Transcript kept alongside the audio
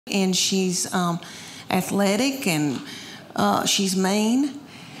and she's athletic, and she's mean.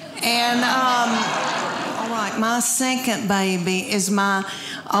 And all right, my second baby is my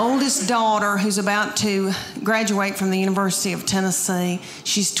oldest daughter, who's about to graduate from the University of Tennessee.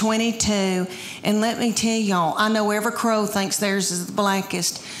 She's 22, and let me tell y'all, I know every crow thinks theirs is the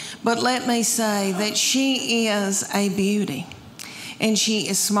blackest, but let me say that she is a beauty, and she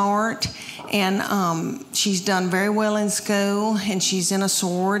is smart, and she's done very well in school, and she's in a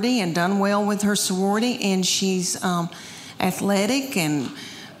sorority and done well with her sorority, and she's athletic, and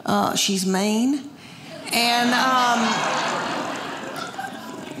she's mean, and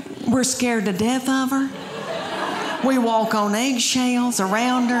we're scared to death of her. We walk on eggshells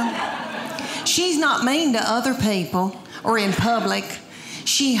around her. She's not mean to other people or in public.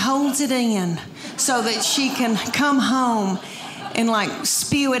 She holds it in so that she can come home and like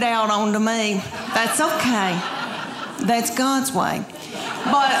spew it out onto me. That's okay. That's God's way.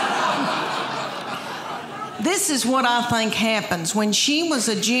 But this is what I think happens. When she was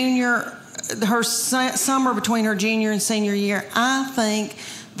a junior, her summer between her junior and senior year, I think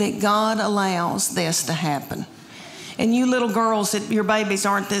that God allows this to happen. And you little girls that your babies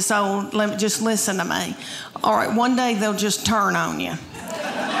aren't this old, just listen to me. All right, one day they'll just turn on you.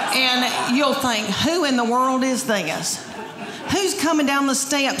 And you'll think, who in the world is this? Who's coming down the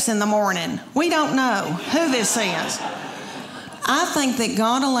steps in the morning? We don't know who this is. I think that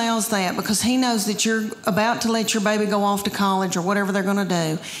God allows that because He knows that you're about to let your baby go off to college or whatever they're going to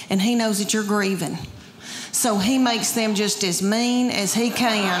do, and He knows that you're grieving. So He makes them just as mean as He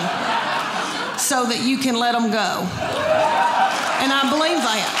can so that you can let them go. And I believe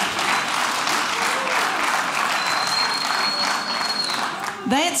that.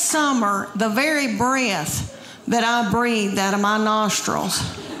 That summer, the very breath that I breathed out of my nostrils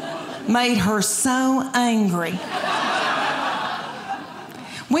made her so angry.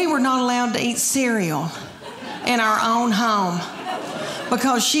 We were not allowed to eat cereal in our own home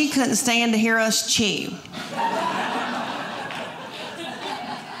because she couldn't stand to hear us chew.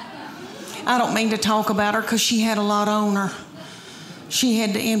 I don't mean to talk about her because she had a lot on her. She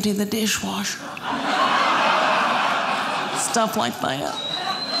had to empty the dishwasher. Stuff like that.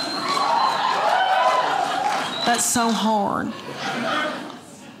 That's so hard.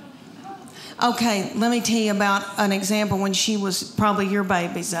 Okay, let me tell you about an example when she was probably your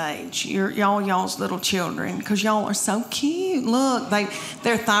baby's age, y'all's little children, because y'all are so cute. Look,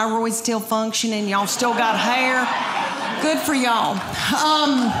 their thyroid's still functioning. Y'all still got hair. Good for y'all.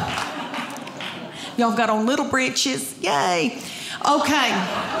 Y'all got on little breeches. Yay. Okay.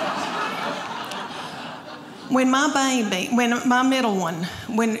 When my middle one,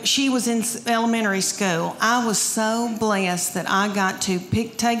 when she was in elementary school, I was so blessed that I got to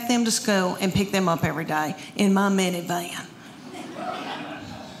take them to school and pick them up every day in my minivan.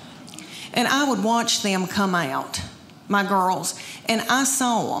 And I would watch them come out, my girls, and I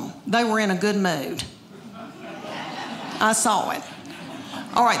saw them. They were in a good mood. I saw it.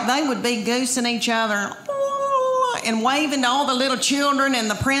 All right, they would be goosing each other and waving to all the little children and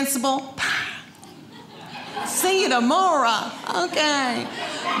the principal. See you tomorrow. Okay.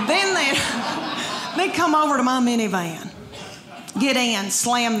 Then they'd come over to my minivan, get in,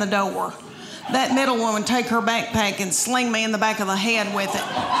 slam the door. That middle one would take her backpack and sling me in the back of the head with it.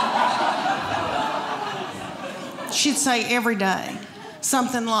 She'd say every day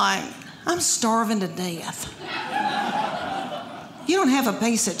something like, I'm starving to death. You don't have a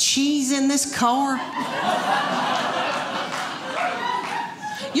piece of cheese in this car?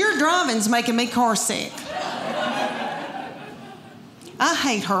 Your driving's making me car sick. I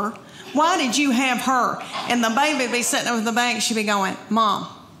hate her. Why did you have her? And the baby would be sitting over the back. She'd be going, Mom,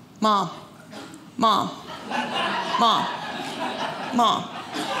 Mom, Mom, Mom, Mom.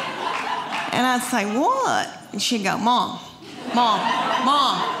 And I'd say, what? And she'd go, Mom, Mom,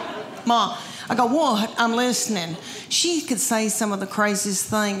 Mom, Mom. I go, what? I'm listening. She could say some of the craziest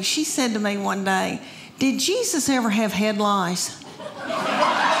things. She said to me one day, did Jesus ever have head lice?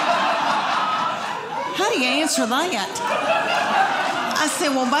 How do you answer that? I said,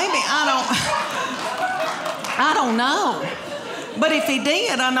 well, baby, I don't know. But if He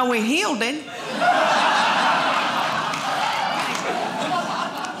did, I know He healed it.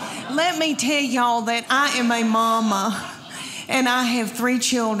 Let me tell y'all that I am a mama, and I have 3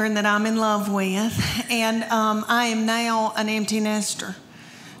 children that I'm in love with, and I am now an empty nester.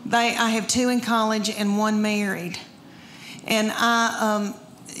 I have 2 in college and 1 married. And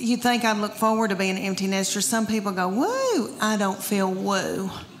you'd think I'd look forward to being an empty nester. Some people go, woo. I don't feel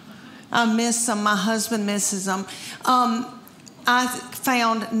woo. I miss them. My husband misses them. I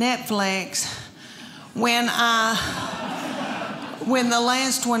found Netflix when I when the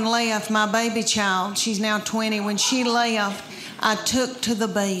last one left, my baby child, she's now 20, when she left, I took to the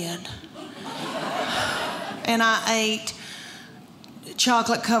bed and I ate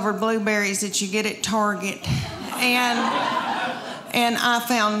chocolate-covered blueberries that you get at Target. And I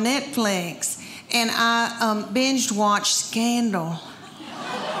found Netflix and I binged watched Scandal.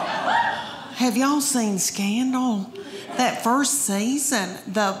 Have y'all seen Scandal? That first season,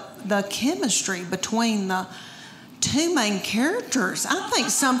 the chemistry between the two main characters, I think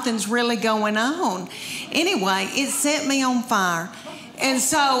something's really going on. Anyway, it set me on fire. And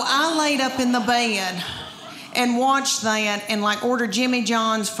so I laid up in the bed and watched that and like ordered Jimmy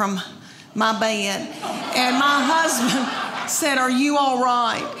John's from my bed. And my husband said, "Are you all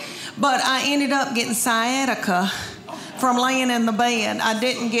right?" But I ended up getting sciatica from laying in the bed. I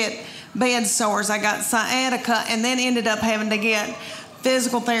didn't get bed sores. I got sciatica and then ended up having to get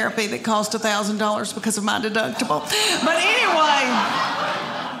physical therapy that cost $1,000 because of my deductible. But anyway,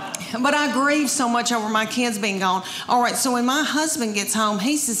 but I grieve so much over my kids being gone. All right, so when my husband gets home,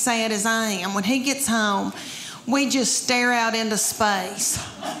 he's as sad as I am. When he gets home, we just stare out into space.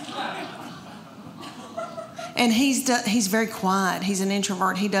 And he's very quiet. He's an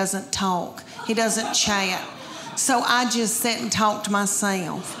introvert. He doesn't talk. He doesn't chat. So I just sit and talk to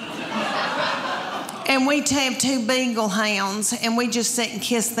myself. And we have 2 beagle hounds, and we just sit and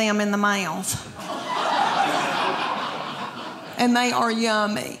kiss them in the mouth. And they are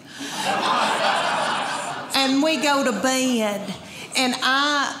yummy. And we go to bed. And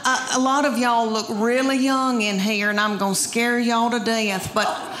a lot of y'all look really young in here, and I'm going to scare y'all to death. But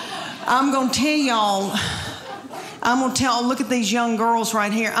I'm going to tell y'all, look at these young girls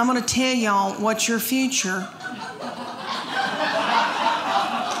right here. I'm going to tell y'all what your future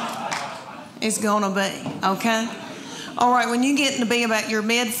is going to be, okay? All right, when you get to be about your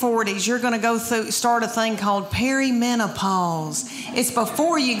mid-40s, you're going to start a thing called perimenopause. It's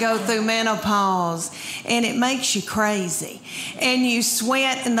before you go through menopause, and it makes you crazy. And you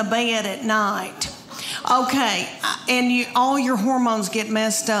sweat in the bed at night. Okay, and all your hormones get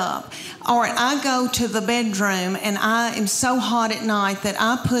messed up. All right, I go to the bedroom, and I am so hot at night that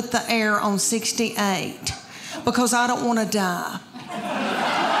I put the air on 68 because I don't want to die.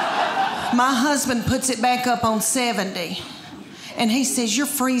 My husband puts it back up on 70. And he says, "You're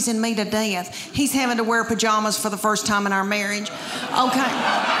freezing me to death." He's having to wear pajamas for the first time in our marriage. Okay.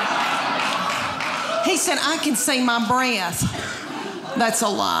 He said, "I can see my breath." That's a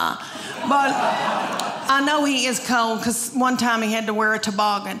lie. But I know he is cold because one time he had to wear a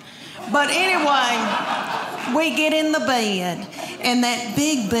toboggan. But anyway, we get in the bed, and that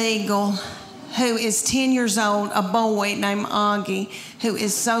big beagle, who is 10 years old, a boy named Augie, who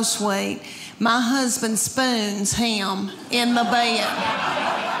is so sweet, my husband spoons him in the bed.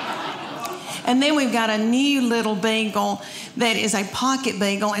 And then we've got a new little beagle that is a pocket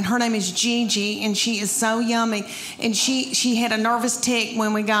beagle, and her name is Gigi, and she is so yummy. And she had a nervous tick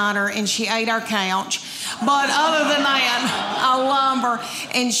when we got her, and she ate our couch. But other than that, I love her.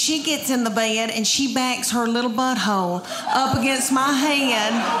 And she gets in the bed, and she backs her little butthole up against my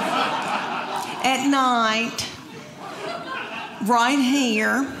head at night, right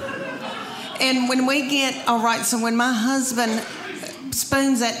here. And when we get, all right, so when my husband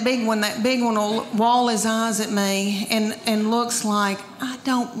spoons that big one will wall his eyes at me and looks like, "I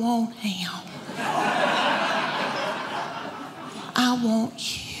don't want him. I want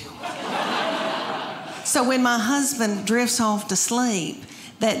you." So when my husband drifts off to sleep,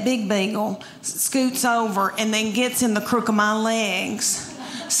 that big beagle scoots over and then gets in the crook of my legs.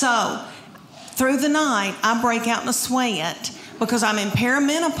 So through the night, I break out in a sweat because I'm in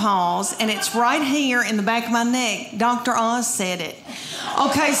perimenopause, and it's right here in the back of my neck. Dr. Oz said it.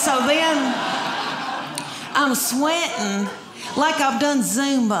 Okay, so then I'm sweating like I've done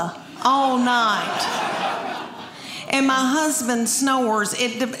Zumba all night. And my husband snores.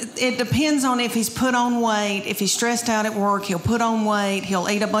 It depends on if he's put on weight. If he's stressed out at work, he'll put on weight. He'll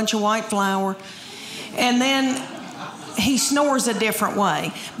eat a bunch of white flour. And then he snores a different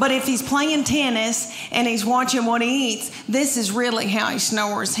way. But if he's playing tennis and he's watching what he eats, this is really how he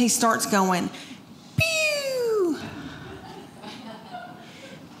snores. He starts going, pew,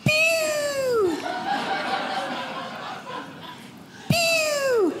 pew,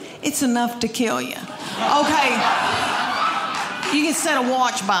 pew. It's enough to kill you. Okay, you can set a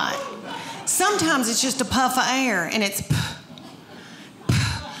watch by it. Sometimes it's just a puff of air, and it's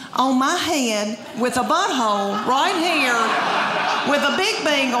on my head with a butthole right here, with a big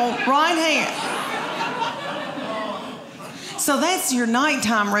beagle right here. So that's your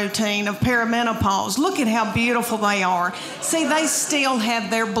nighttime routine of perimenopause. Look at how beautiful they are. See, they still have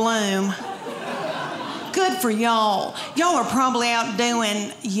their bloom. Good for y'all. Y'all are probably out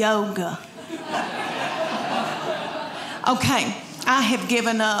doing yoga. Okay, I have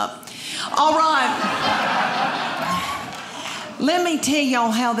given up. All right. Let me tell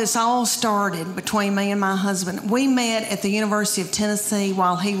y'all how this all started between me and my husband. We met at the University of Tennessee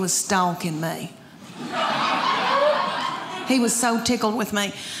while he was stalking me. He was so tickled with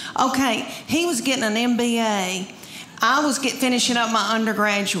me. Okay, he was getting an MBA. I was finishing up my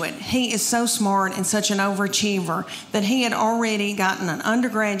undergraduate. He is so smart and such an overachiever that he had already gotten an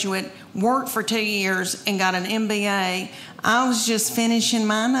undergraduate, worked for 2 years, and got an MBA. I was just finishing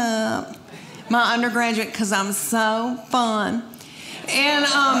mine up, my undergraduate, because I'm so fun. And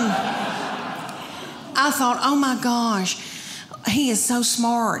I thought, oh my gosh, he is so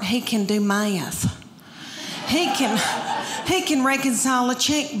smart. He can do math. He can reconcile a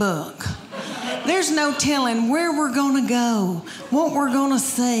checkbook. There's no telling where we're going to go, what we're going to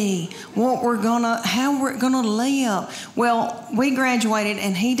see, how we're going to live. Well, we graduated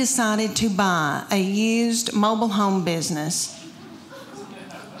and he decided to buy a used mobile home business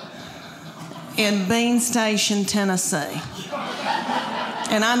in Bean Station, Tennessee.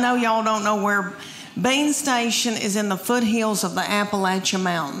 And I know y'all don't know where Bean Station is, in the foothills of the Appalachian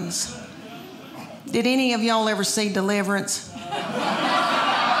Mountains. Did any of y'all ever see Deliverance?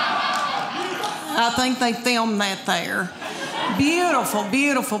 I think they filmed that there. Beautiful,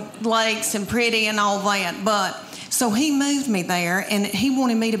 beautiful lakes and pretty and all that. But so he moved me there and he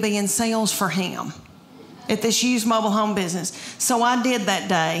wanted me to be in sales for him at this used mobile home business. So I did that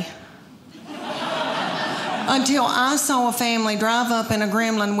day until I saw a family drive up in a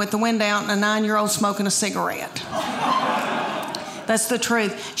Gremlin with the window out and a 9-year-old smoking a cigarette. That's the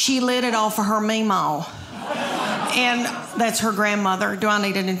truth. She lit it off of her Meemaw. And that's her grandmother. Do I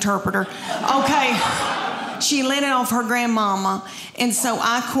need an interpreter? Okay. She lit it off her grandmama. And so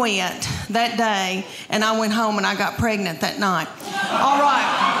I quit that day, and I went home and I got pregnant that night. All right.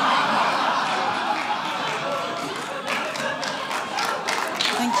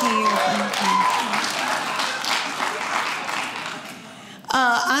 Thank you.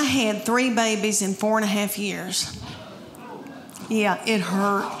 I had 3 babies in 4.5 years. Yeah, it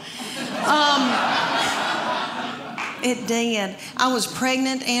hurt. It did. I was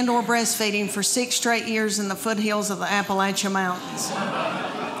pregnant and or breastfeeding for 6 straight years in the foothills of the Appalachian Mountains.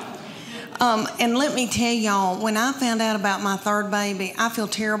 And let me tell y'all, when I found out about my 3rd baby, I feel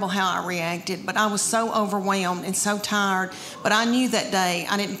terrible how I reacted, but I was so overwhelmed and so tired. But I knew that day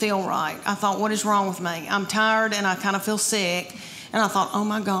I didn't feel right. I thought, what is wrong with me? I'm tired and I kind of feel sick. And I thought, oh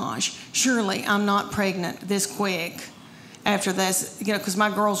my gosh, surely I'm not pregnant this quick after this, because my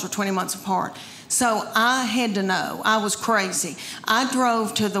girls were 20 months apart. So I had to know. I was crazy. I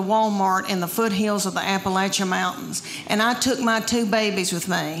drove to the Walmart in the foothills of the Appalachian Mountains, and I took my 2 babies with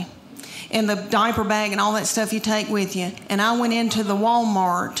me in the diaper bag and all that stuff you take with you, and I went into the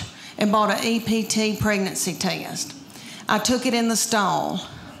Walmart and bought an EPT pregnancy test. I took it in the stall,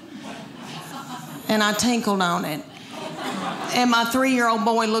 and I tinkled on it. And my 3-year-old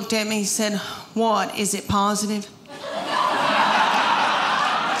boy looked at me and said, "What, is it positive?"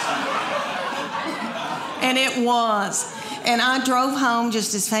 And it was. And I drove home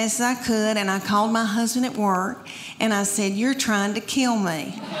just as fast as I could, and I called my husband at work, and I said, "You're trying to kill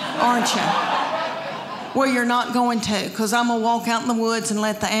me, aren't you?" "Well, you're not going to, because I'm going to walk out in the woods and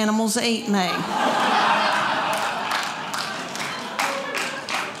let the animals eat me."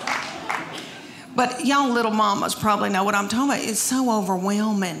 But y'all little mamas probably know what I'm talking about. It's so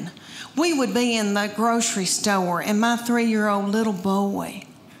overwhelming. We would be in the grocery store, and my 3-year-old little boy,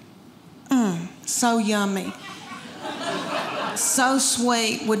 so yummy, so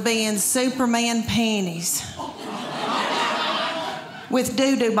sweet, would be in Superman panties with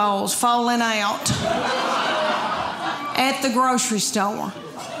doo-doo balls falling out at the grocery store.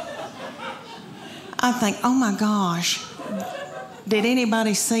 I think, oh my gosh, did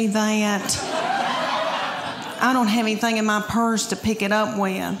anybody see that? I don't have anything in my purse to pick it up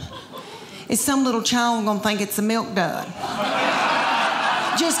with. Is some little child gonna think it's a milk dud?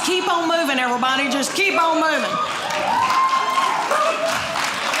 Just keep on moving, everybody. Just keep on moving.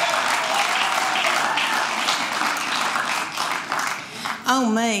 Oh,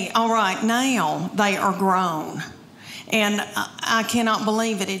 me. All right, now they are grown. And I cannot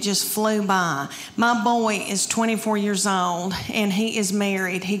believe it. It just flew by. My boy is 24 years old, and he is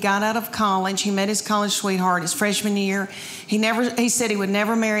married. He got out of college. He met his college sweetheart his freshman year. He said he would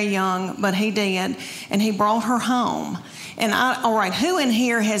never marry young, but he did, and he brought her home. And all right, who in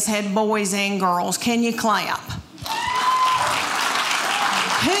here has had boys and girls? Can you clap?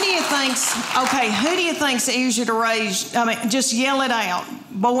 Who do you think's easier to raise? I mean, just yell it out,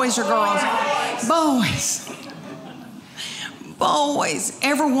 boys or girls. Boys.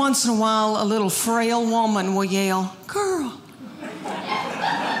 Every once in a while, a little frail woman will yell, "Girl."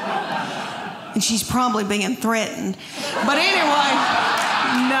 And she's probably being threatened. But anyway,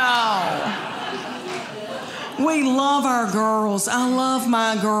 no. We love our girls. I love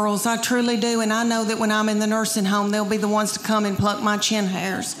my girls. I truly do. And I know that when I'm in the nursing home, they'll be the ones to come and pluck my chin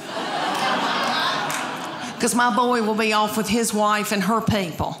hairs. Because my boy will be off with his wife and her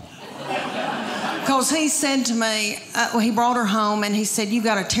people. Because he said to me, he brought her home and he said, "You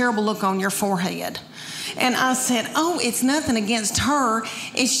got a terrible look on your forehead." And I said, "Oh, it's nothing against her.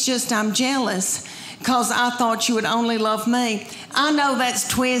 It's just I'm jealous because I thought you would only love me." I know that's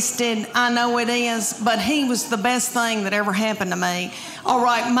twisted. I know it is. But he was the best thing that ever happened to me. All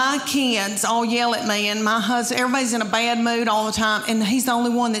right, my kids all yell at me and my husband, everybody's in a bad mood all the time. And he's the only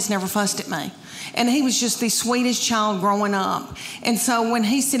one that's never fussed at me. And he was just the sweetest child growing up. And so when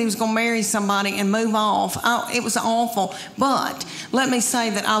he said he was going to marry somebody and move off, it was awful. But let me say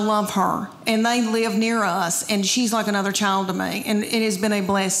that I love her. And they live near us. And she's like another child to me. And it has been a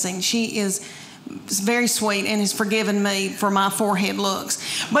blessing. She is very sweet and has forgiven me for my forehead looks.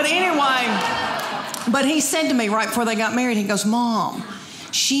 But anyway, but he said to me right before they got married, he goes, "Mom,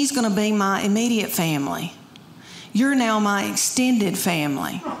 she's going to be my immediate family. You're now my extended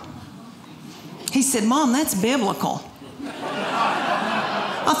family." He said, "Mom, that's biblical."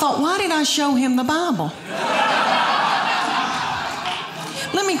 I thought, why did I show him the Bible?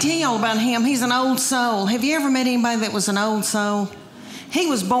 Let me tell you all about him. He's an old soul. Have you ever met anybody that was an old soul? He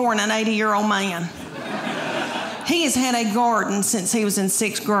was born an 80-year-old man. He has had a garden since he was in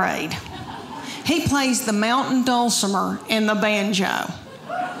 6th grade. He plays the mountain dulcimer and the banjo.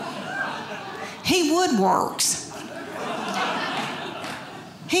 He woodworks.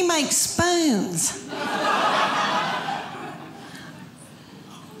 He makes spoons.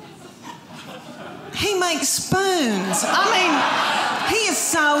 He makes spoons. I mean, he is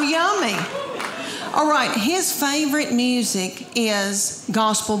so yummy. All right, his favorite music is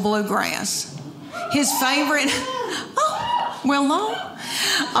gospel bluegrass. His favorite,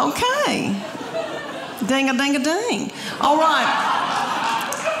 okay. Ding-a-ding-a-ding. All right.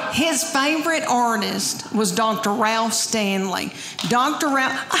 His favorite artist was Dr. Ralph Stanley. Dr.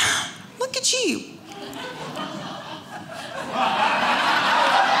 Ralph, look at you. Look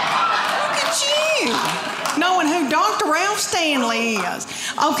at you. Knowing who Dr. Ralph Stanley is.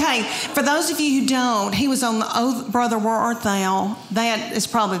 Okay, for those of you who don't, he was on the Oh Brother Where Art Thou. That is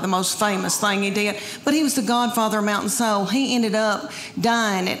probably the most famous thing he did. But he was the godfather of Mountain Soul. He ended up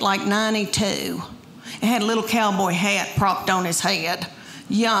dying at like 92. He had a little cowboy hat propped on his head.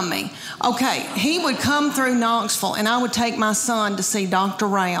 Yummy. Okay, he would come through Knoxville, and I would take my son to see Dr.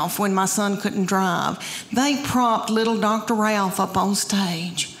 Ralph when my son couldn't drive. They propped little Dr. Ralph up on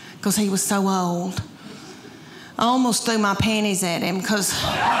stage because he was so old. I almost threw my panties at him because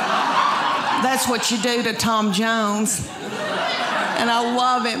that's what you do to Tom Jones. And I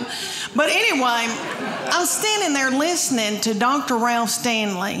love him. But anyway, I'm standing there listening to Dr. Ralph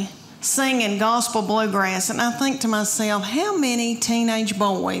Stanley singing gospel bluegrass, and I think to myself, how many teenage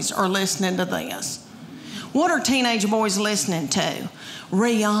boys are listening to this? What are teenage boys listening to?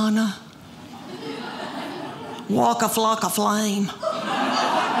 Rihanna, Walk a Flock of Flame,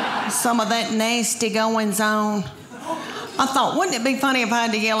 some of that nasty goings on. I thought, wouldn't it be funny if I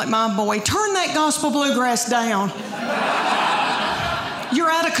had to yell at my boy, "Turn that gospel bluegrass down.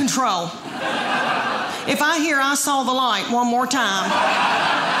 You're out of control." If I hear "I Saw the Light" one more time.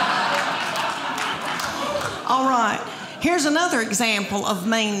 All right, here's another example of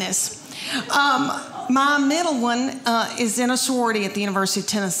meanness. My middle one is in a sorority at the University of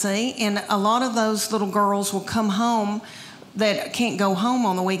Tennessee, and a lot of those little girls will come home that can't go home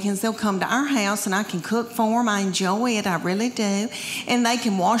on the weekends. They'll come to our house, and I can cook for them. I enjoy it, I really do. And they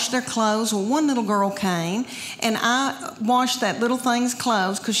can wash their clothes. Well, one little girl came, and I washed that little thing's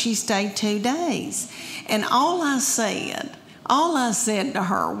clothes because she stayed 2 days. And all I said to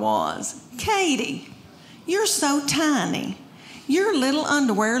her was, "Katie, you're so tiny. Your little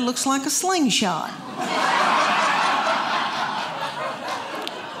underwear looks like a slingshot."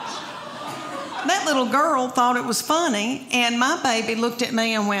 That little girl thought it was funny, and my baby looked at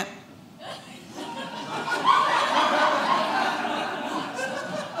me and went,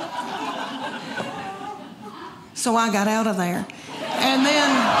 so I got out of there. And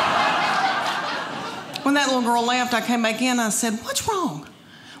then when that little girl left, I came back in and I said, "What's wrong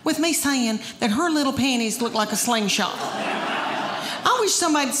with me saying that her little panties look like a slingshot? I wish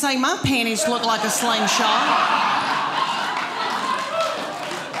somebody'd say my panties look like a slingshot."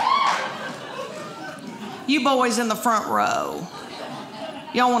 You boys in the front row,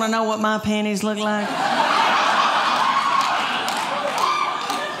 Y'all want to know what my panties look like?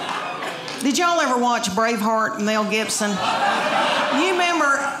 Did y'all ever watch Braveheart and Mel Gibson? You remember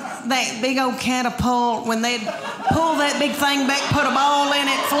that big old catapult when they'd pull that big thing back, put a ball in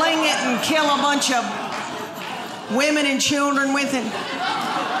it, fling it, and kill a bunch of women and children with it?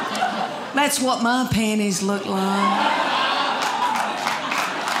 That's what my panties look like.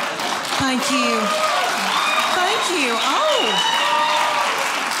 Thank you. Thank you. Oh.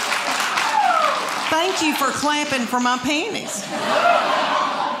 Thank you for clapping for my panties.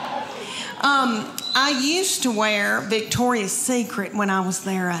 I used to wear Victoria's Secret when I was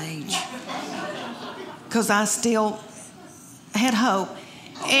their age, because I still had hope.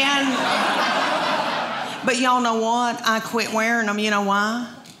 But y'all know what? I quit wearing them. You know why?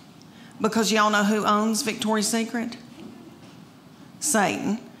 Because y'all know who owns Victoria's Secret?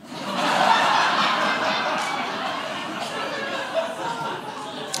 Satan.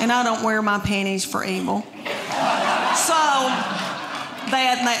 And I don't wear my panties for evil. So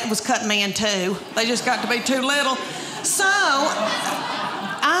that was cutting me in two. They just got to be too little. So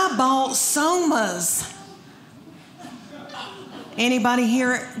I bought Somas. Anybody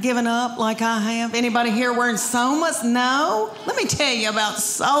here giving up like I have? Anybody here wearing Somas? No? Let me tell you about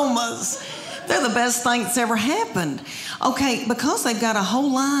Somas. They're the best thing that's ever happened. Okay, because they've got a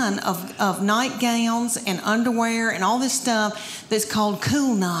whole line of nightgowns and underwear and all this stuff that's called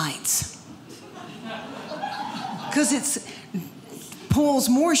Cool Nights. Because it pulls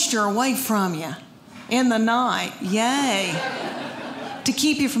moisture away from you in the night. Yay. To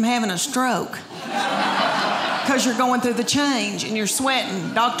keep you from having a stroke. Because you're going through the change and you're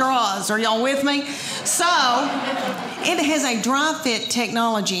sweating. Dr. Oz, are y'all with me? So, it has a dry fit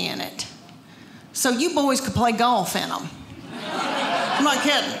technology in it. So you boys could play golf in them. I'm not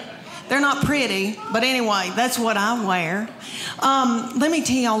kidding. They're not pretty, but anyway, that's what I wear. Let me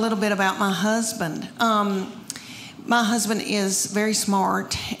tell you a little bit about my husband. My husband is very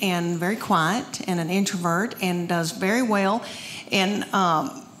smart and very quiet and an introvert and does very well, and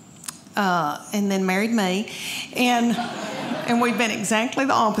then married me, and we've been exactly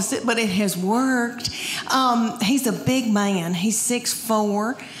the opposite, but it has worked. He's a big man. He's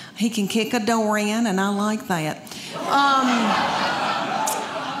 6'4". He can kick a door in, and I like that.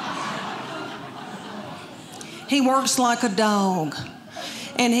 He works like a dog,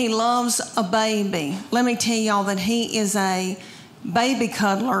 and he loves a baby. Let me tell y'all that he is a baby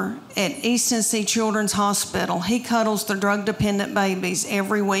cuddler at East Tennessee Children's Hospital. He cuddles the drug-dependent babies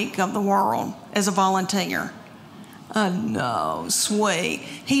every week of the world as a volunteer. I know, sweet.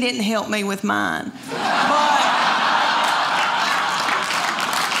 He didn't help me with mine. But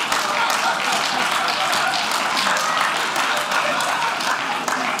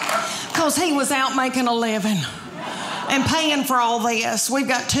because he was out making a living and paying for all this. We've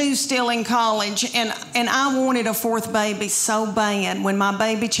got 2 still in college, and I wanted a 4th baby so bad when my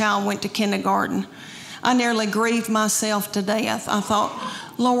baby child went to kindergarten. I nearly grieved myself to death. I thought,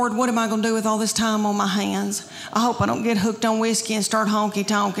 Lord, what am I going to do with all this time on my hands? I hope I don't get hooked on whiskey and start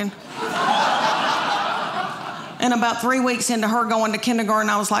honky-tonking. And about 3 weeks into her going to kindergarten,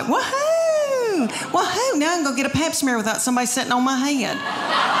 I was like, woohoo! Woohoo! Now I can go get a pap smear without somebody sitting on my head.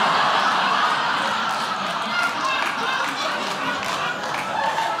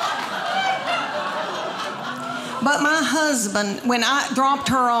 But my husband, when I dropped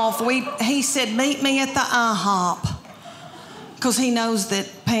her off, he said, meet me at the IHOP. Because he knows that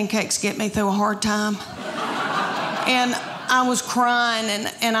pancakes get me through a hard time. And I was crying,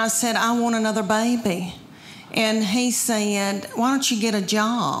 and I said, I want another baby. And he said, why don't you get a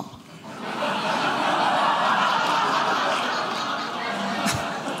job?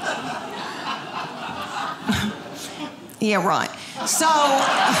 Yeah, right. So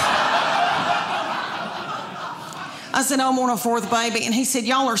I said, I want a 4th baby. And he said,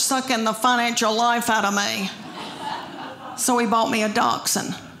 y'all are sucking the financial life out of me. So he bought me a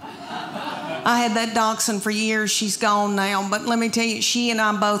dachshund. I had that dachshund for years. She's gone now. But let me tell you, she and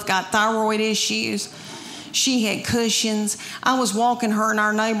I both got thyroid issues. She had cushions. I was walking her in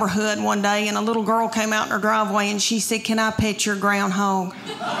our neighborhood one day, and a little girl came out in her driveway, and she said, can I pet your groundhog?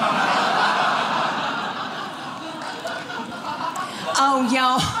 Oh,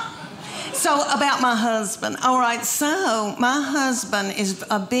 y'all. So about my husband. All right, so my husband is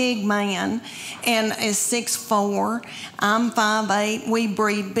a big man and is 6'4". I'm 5'8". We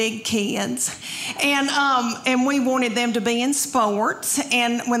breed big kids. And we wanted them to be in sports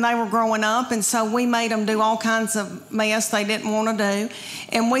and when they were growing up, and so we made them do all kinds of mess they didn't want to do.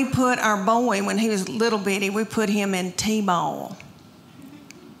 And we put our boy, when he was little bitty, we put him in T-ball.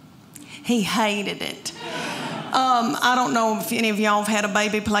 He hated it. I don't know if any of y'all have had a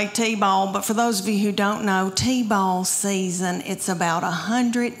baby play t-ball, but for those of you who don't know, t-ball season, it's about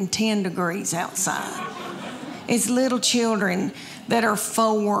 110 degrees outside. It's little children that are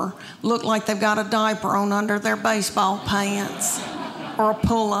 4 look like they've got a diaper on under their baseball pants or a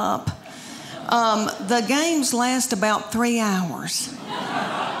pull-up. The games last about 3 hours.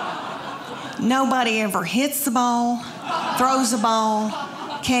 Nobody ever hits the ball, throws the ball,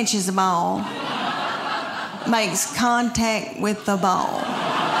 catches the ball, makes contact with the ball.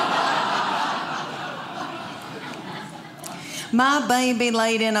 My baby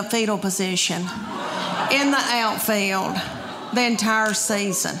laid in a fetal position in the outfield the entire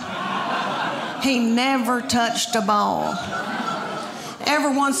season. He never touched a ball.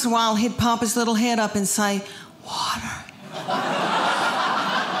 Every once in a while, he'd pop his little head up and say, "Water."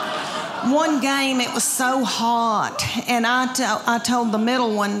 One game, it was so hot, and I told the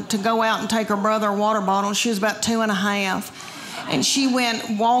middle one to go out and take her brother a water bottle. She was about 2.5, and she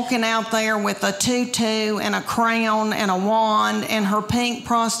went walking out there with a tutu and a crown and a wand and her pink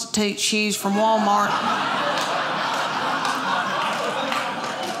prostitute shoes from Walmart.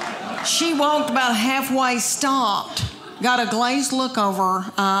 She walked about halfway, stopped, got a glazed look over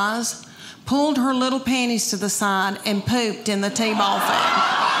her eyes, pulled her little panties to the side, and pooped in the t-ball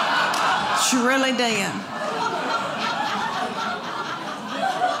field. She really did.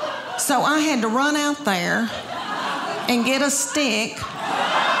 So I had to run out there and get a stick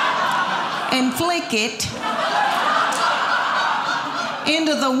and flick it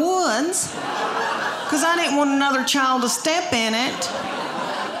into the woods because I didn't want another child to step in it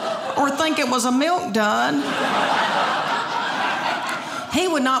or think it was a milk dud. He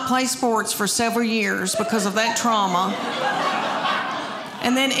would not play sports for several years because of that trauma.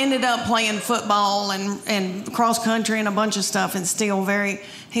 And then ended up playing football and cross country and a bunch of stuff, and still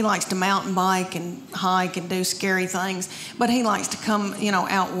he likes to mountain bike and hike and do scary things, but he likes to come,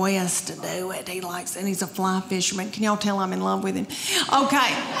 out west to do it. And he's a fly fisherman. Can y'all tell I'm in love with him?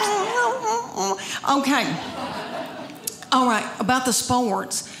 Okay. All right, about the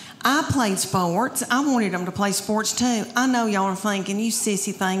sports. I played sports. I wanted them to play sports too. I know y'all are thinking, you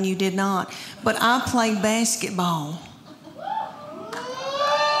sissy thing, you did not. But I played basketball.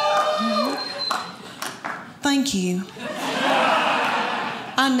 Thank you.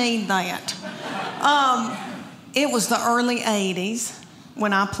 I need that. It was the early 80s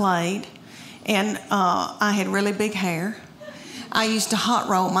when I played, and I had really big hair. I used to hot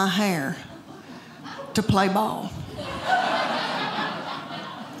roll my hair to play ball.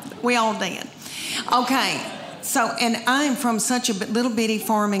 We all did. Okay, and I am from such a little bitty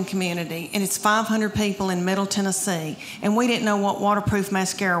farming community, and it's 500 people in Middle Tennessee, and we didn't know what waterproof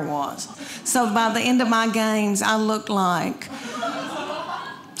mascara was. So by the end of my games, I looked like,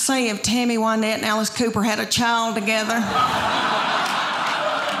 say, if Tammy Wynette and Alice Cooper had a child together.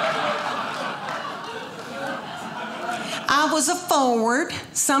 I was a forward.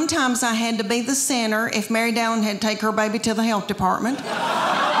 Sometimes I had to be the center if Mary Dowling had to take her baby to the health department.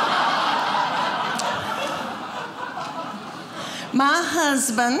 My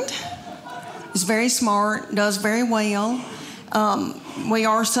husband is very smart, does very well. We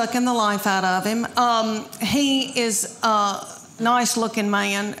are sucking the life out of him. He is a nice-looking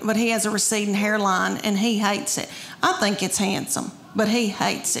man, but he has a receding hairline, and he hates it. I think it's handsome, but he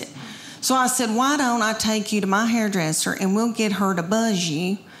hates it. So I said, why don't I take you to my hairdresser, and we'll get her to buzz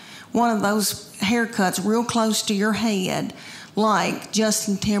you one of those haircuts real close to your head, like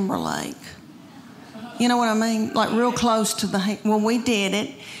Justin Timberlake. You know what I mean? Like real close to the head. Well, we did it,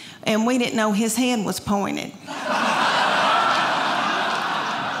 and we didn't know his head was pointed.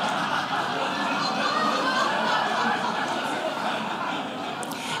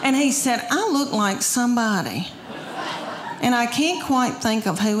 And he said, I look like somebody, and I can't quite think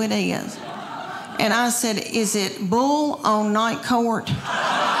of who it is. And I said, is it Bull on Night Court?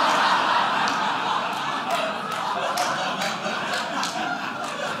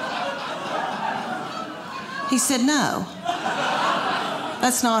 He said, no,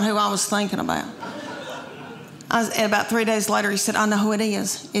 that's not who I was thinking about. And about 3 days later, he said, I know who it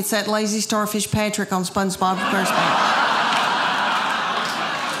is. It's that lazy starfish Patrick on SpongeBob SquarePants.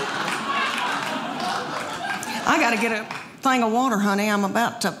 I got to get a thing of water, honey.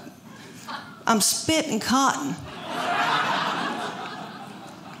 I'm spitting cotton.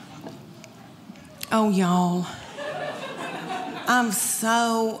 Oh, y'all. I'm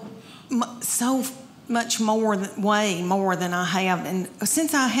so much more, way more than I have. And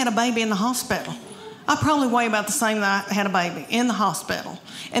since I had a baby in the hospital, I probably weigh about the same that I had a baby in the hospital.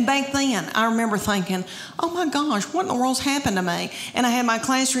 And back then, I remember thinking, oh my gosh, what in the world's happened to me? And I had my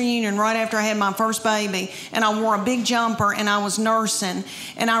class reunion right after I had my first baby, and I wore a big jumper, and I was nursing.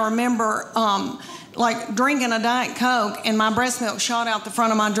 And I remember like drinking a Diet Coke, and my breast milk shot out the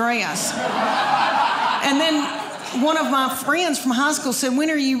front of my dress. And then one of my friends from high school said, when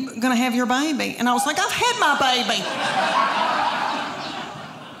are you going to have your baby? And I was like, I've had my baby.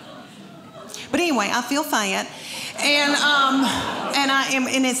 But anyway, I feel fat. And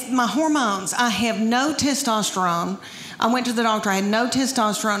and it's my hormones. I have no testosterone. I went to the doctor. I had no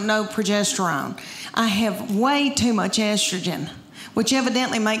testosterone, no progesterone. I have way too much estrogen, which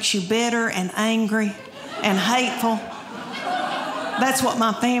evidently makes you bitter and angry and hateful. That's what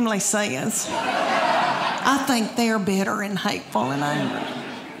my family says. I think they're bitter and hateful and angry.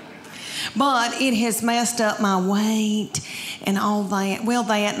 But it has messed up my weight and all that. Well,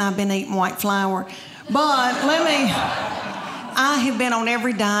 that, and I've been eating white flour. But I have been on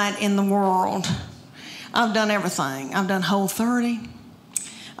every diet in the world. I've done everything. I've done Whole30.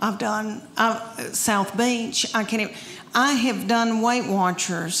 I've done South Beach. I have done Weight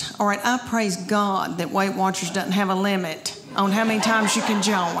Watchers. All right, I praise God that Weight Watchers doesn't have a limit on how many times you can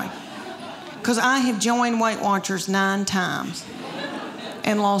join. Because I have joined Weight Watchers 9 times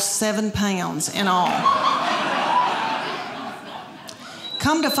and lost 7 pounds in all.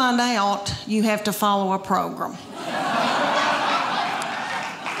 Come to find out, you have to follow a program.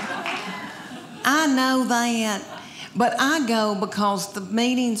 I know that, but I go because the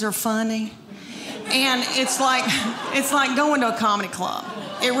meetings are funny, and it's like going to a comedy club.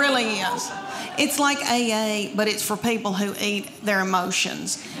 It really is. It's like AA, but it's for people who eat their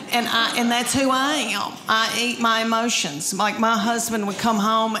emotions. And that's who I am. I eat my emotions. Like my husband would come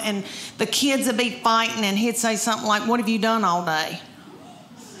home and the kids would be fighting and he'd say something like, what have you done all day?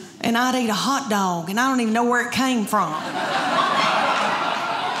 And I'd eat a hot dog and I don't even know where it came from.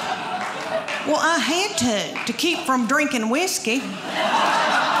 Well, I had to keep from drinking whiskey.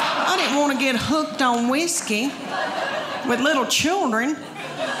 I didn't want to get hooked on whiskey with little children.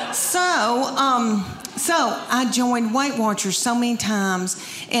 So I joined Weight Watchers so many times,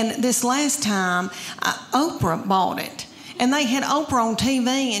 and this last time, Oprah bought it. And they had Oprah on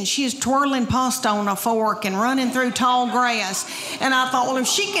TV, and she was twirling pasta on a fork and running through tall grass. And I thought, well, if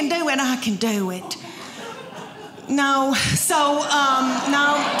she can do it, I can do it. No. So,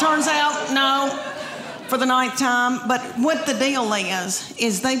 no, turns out, no, for the 9th time. But what the deal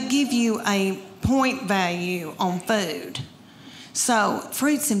is they give you a point value on food. So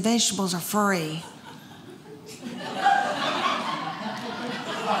fruits and vegetables are free.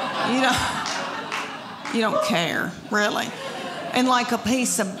 You don't care, really. And like a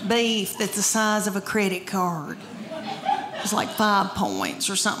piece of beef that's the size of a credit card. It's like 5 points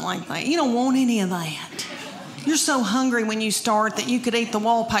or something like that. You don't want any of that. You're so hungry when you start that you could eat the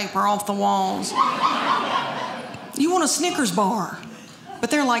wallpaper off the walls. You want a Snickers bar, but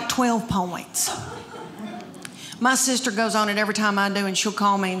they're like 12 points. My sister goes on it every time I do, and she'll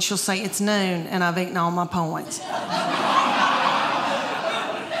call me and she'll say, it's noon, and I've eaten all my points.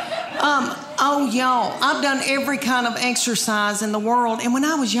 Oh, y'all, I've done every kind of exercise in the world, and when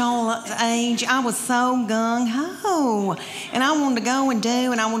I was y'all's age, I was so gung-ho, and I wanted to go and do,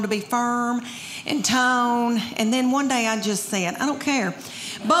 and I wanted to be firm and tone, and then one day I just said, I don't care.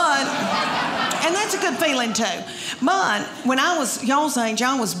 But, and that's a good feeling too, but when I was y'all's age,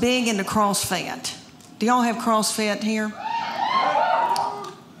 I was big into CrossFit. Do y'all have CrossFit here?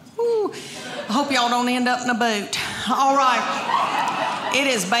 Ooh, I hope y'all don't end up in a boot. All right. It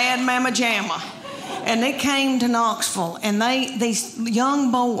is bad mamma jamma. And they came to Knoxville, and these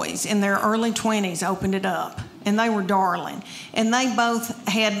young boys in their early 20s opened it up, and they were darling. And they both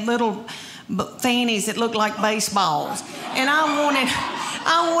had little fannies that looked like baseballs. And I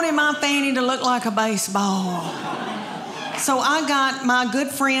wanted my fanny to look like a baseball. So I got my good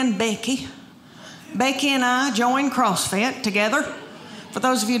friend Becky. Becky and I joined CrossFit together. For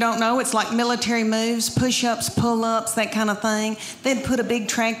those of you who don't know, it's like military moves, push-ups, pull-ups, that kind of thing. They'd put a big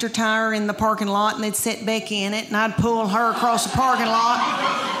tractor tire in the parking lot, and they'd set Becky in it, and I'd pull her across the parking lot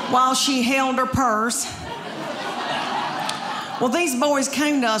while she held her purse. Well, these boys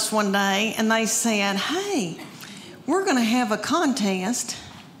came to us one day, and they said, hey, we're going to have a contest,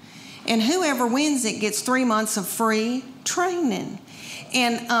 and whoever wins it gets 3 months of free training.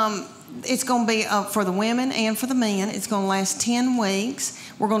 And it's going to be for the women and for the men. It's going to last 10 weeks.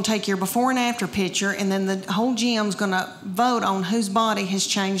 We're going to take your before and after picture, and then the whole gym's going to vote on whose body has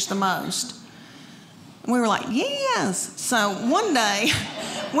changed the most. And we were like, yes. So one day,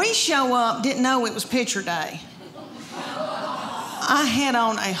 we show up, didn't know it was picture day. I had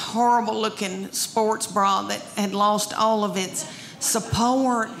on a horrible-looking sports bra that had lost all of its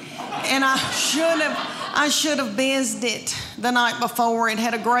support. And I should have bizzed it the night before. It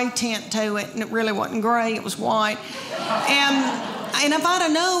had a gray tint to it, and it really wasn't gray. It was white. And if I'd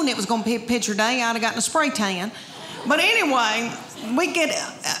have known it was going to be a picture day, I'd have gotten a spray tan. But anyway,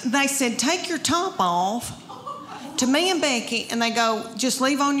 they said, take your top off to me and Becky, and they go, just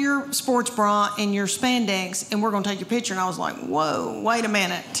leave on your sports bra and your spandex, and we're going to take your picture. And I was like, whoa, wait a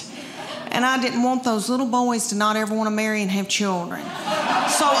minute. And I didn't want those little boys to not ever want to marry and have children.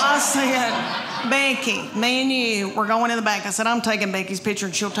 So I said, Becky, me and you, we're going in the back. I said, I'm taking Becky's picture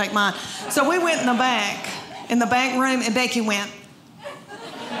and she'll take mine. So we went in the back room, and Becky went.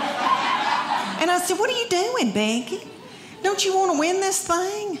 And I said, what are you doing, Becky? Don't you want to win this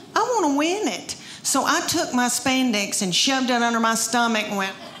thing? I want to win it. So I took my spandex and shoved it under my stomach and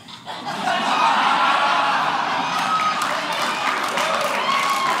went.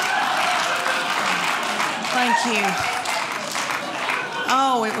 Thank you.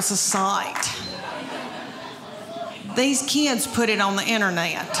 Oh, it was a sight. These kids put it on the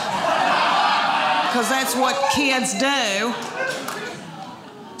internet because that's what kids do.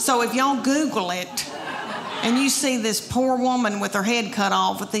 So if y'all Google it and you see this poor woman with her head cut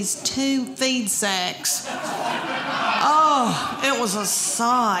off with these 2 feed sacks, oh, it was a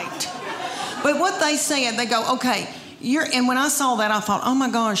sight. But what they said, they go, okay, and when I saw that, I thought, oh my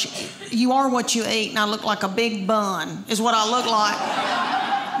gosh, you are what you eat, and I look like a big bun, is what I look like.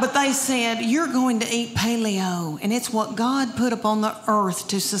 But they said, you're going to eat paleo, and it's what God put upon the earth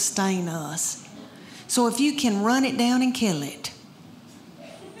to sustain us. So if you can run it down and kill it,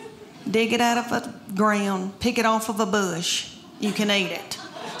 dig it out of the ground, pick it off of a bush, you can eat it.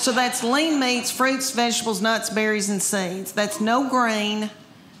 So that's lean meats, fruits, vegetables, nuts, berries, and seeds. That's no grain,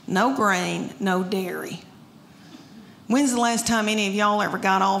 no dairy. When's the last time any of y'all ever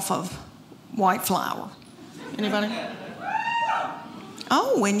got off of white flour? Anybody?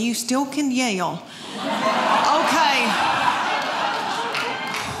 Oh, and you still can yell. Okay.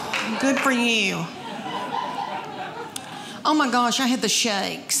 Good for you. Oh my gosh, I had the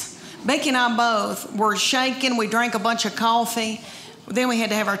shakes. Becky and I both were shaking. We drank a bunch of coffee. Then we had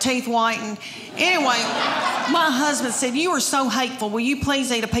to have our teeth whitened. Anyway, my husband said, you are so hateful. Will you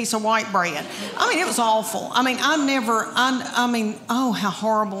please eat a piece of white bread? I mean, it was awful. I mean, oh, how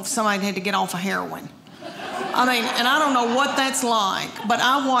horrible if somebody had to get off of heroin. I mean, and I don't know what that's like, but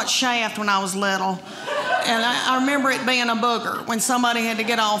I watched Shaft when I was little, and I remember it being a booger when somebody had to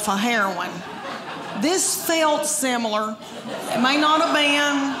get off of heroin. This felt similar. It may not have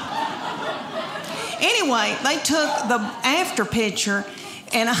been. Anyway, they took the after picture,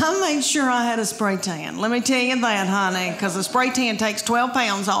 and I made sure I had a spray tan. Let me tell you that, honey, because a spray tan takes 12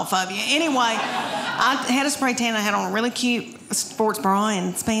 pounds off of you. Anyway, I had a spray tan. I had on a really cute sports bra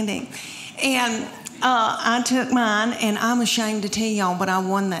and spandex. And I took mine, and I'm ashamed to tell y'all, but I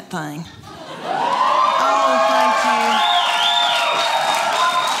won that thing. Oh,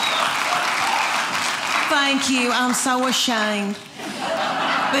 thank you. Thank you. I'm so ashamed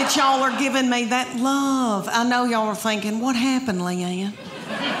that y'all are giving me that love. I know y'all are thinking, what happened, Leanne?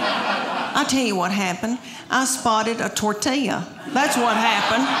 I'll tell you what happened. I spotted a tortilla. That's what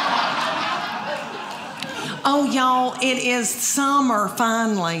happened. Oh, y'all, it is summer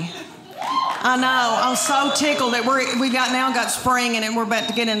finally. I know. I'm so tickled that we now got spring and we're about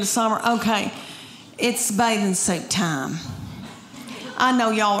to get into summer. Okay, it's bathing suit time. I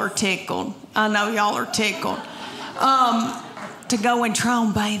know y'all are tickled. To go and try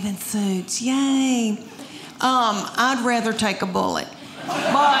on bathing suits. Yay. I'd rather take a bullet.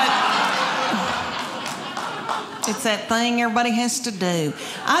 But it's that thing everybody has to do.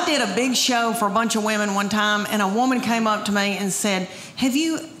 I did a big show for a bunch of women one time, and a woman came up to me and said, have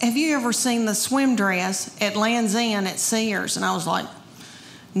you ever seen the swim dress at Land's End at Sears? And I was like,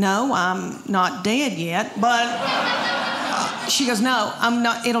 no, I'm not dead yet. But she goes, no, I'm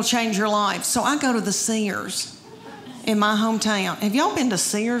not. It'll change your life. So I go to the Sears in my hometown. Have y'all been to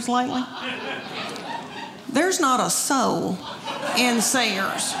Sears lately? There's not a soul in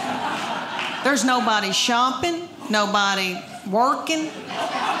Sears. There's nobody shopping, nobody working.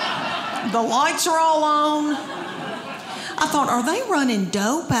 The lights are all on. I thought, are they running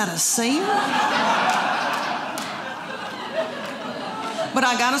dope out of Sears? But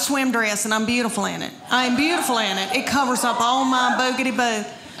I got a swim dress and I'm beautiful in it. I am beautiful in it. It covers up all my boogity boo.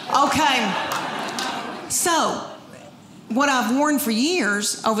 Okay, so what I've worn for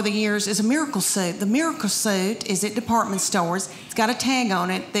years, over the years, is a miracle suit. The miracle suit is at department stores. It's got a tag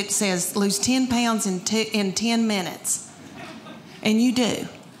on it that says lose 10 pounds in 10 minutes. And you do,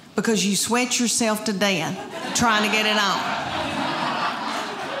 because you sweat yourself to death trying to get it on.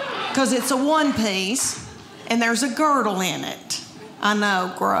 Because it's a one piece and there's a girdle in it. I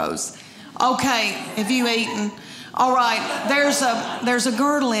know, gross. Okay, have you eaten? All right, there's a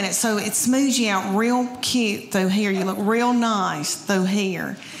girdle in it, so it smooths you out real cute through here. You look real nice through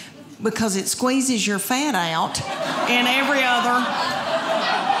here because it squeezes your fat out and every other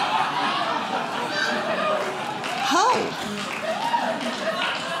hole.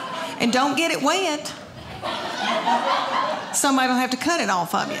 And don't get it wet. Somebody will have to cut it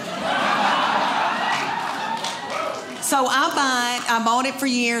off of you. So I buy it. I bought it for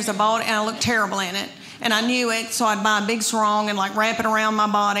years. I bought it and I looked terrible in it. And I knew it, so I'd buy a big sarong and like wrap it around my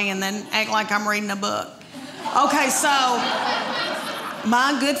body and then act like I'm reading a book. Okay, so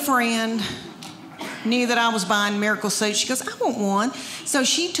my good friend knew that I was buying miracle suits. She goes, I want one. So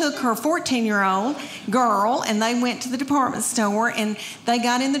she took her 14-year-old girl and they went to the department store and they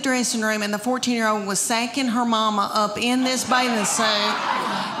got in the dressing room and the 14-year-old was sacking her mama up in this bathing suit.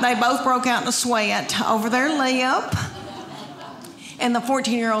 They both broke out in a sweat over their lip. And the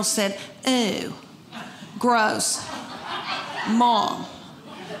 14-year-old said, ooh, gross. Mom,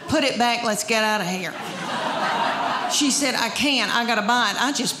 put it back, let's get out of here. She said, I can't, I gotta buy it.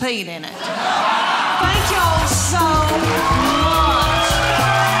 I just peed in it. Thank y'all so